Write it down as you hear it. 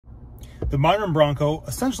The modern Bronco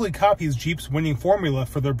essentially copies Jeep's winning formula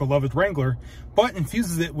for their beloved Wrangler, but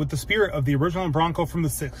infuses it with the spirit of the original Bronco from the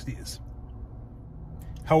 60s.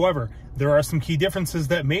 However, there are some key differences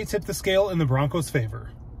that may tip the scale in the Bronco's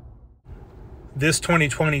favor. This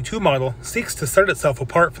 2022 model seeks to set itself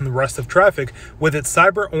apart from the rest of traffic with its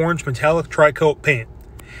cyber orange metallic tri-coat paint.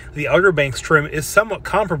 The Outer Banks trim is somewhat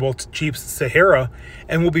comparable to Jeep's Sahara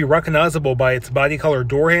and will be recognizable by its body color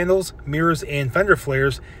door handles, mirrors, and fender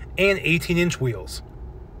flares, and 18-inch wheels.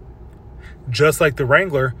 Just like the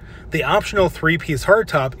Wrangler, the optional 3-piece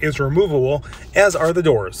hardtop is removable, as are the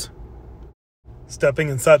doors. Stepping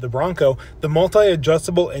inside the Bronco, the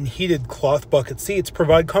multi-adjustable and heated cloth bucket seats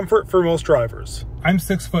provide comfort for most drivers. I'm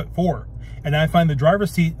 6'4", and I find the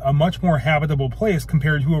driver's seat a much more habitable place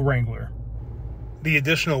compared to a Wrangler. The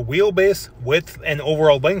additional wheelbase, width, and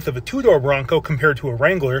overall length of a 2-door Bronco compared to a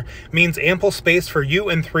Wrangler means ample space for you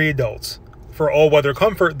and 3 adults. For all-weather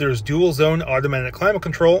comfort, there's dual-zone automatic climate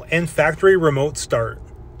control and factory remote start.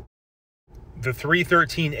 The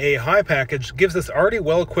 313A High package gives this already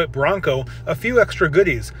well-equipped Bronco a few extra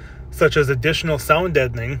goodies, such as additional sound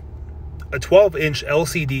deadening, a 12-inch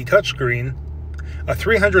LCD touchscreen, a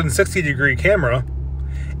 360-degree camera,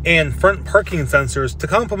 and front parking sensors to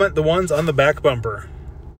complement the ones on the back bumper.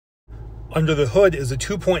 Under the hood is a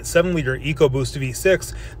 2.7-liter EcoBoost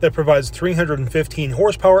V6 that provides 315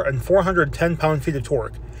 horsepower and 410 pound-feet of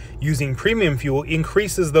torque. Using premium fuel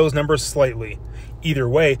increases those numbers slightly. Either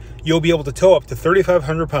way, you'll be able to tow up to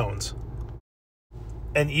 3,500 pounds.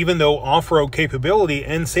 And even though off-road capability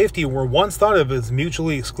and safety were once thought of as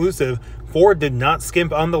mutually exclusive, Ford did not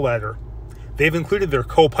skimp on the latter. They've included their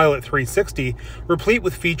Co-Pilot 360, replete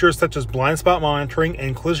with features such as blind spot monitoring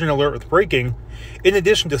and collision alert with braking, in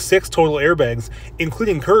addition to 6 total airbags,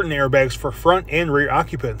 including curtain airbags for front and rear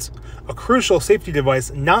occupants, a crucial safety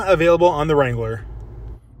device not available on the Wrangler.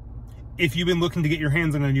 If you've been looking to get your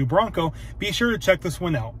hands on a new Bronco, be sure to check this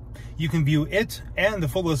one out. You can view it and the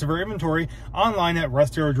full list of our inventory online at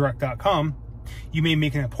russdarrowdirect.com. You may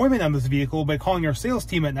make an appointment on this vehicle by calling our sales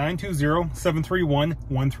team at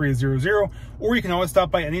 920-731-1300, or you can always stop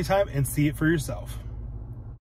by anytime and see it for yourself.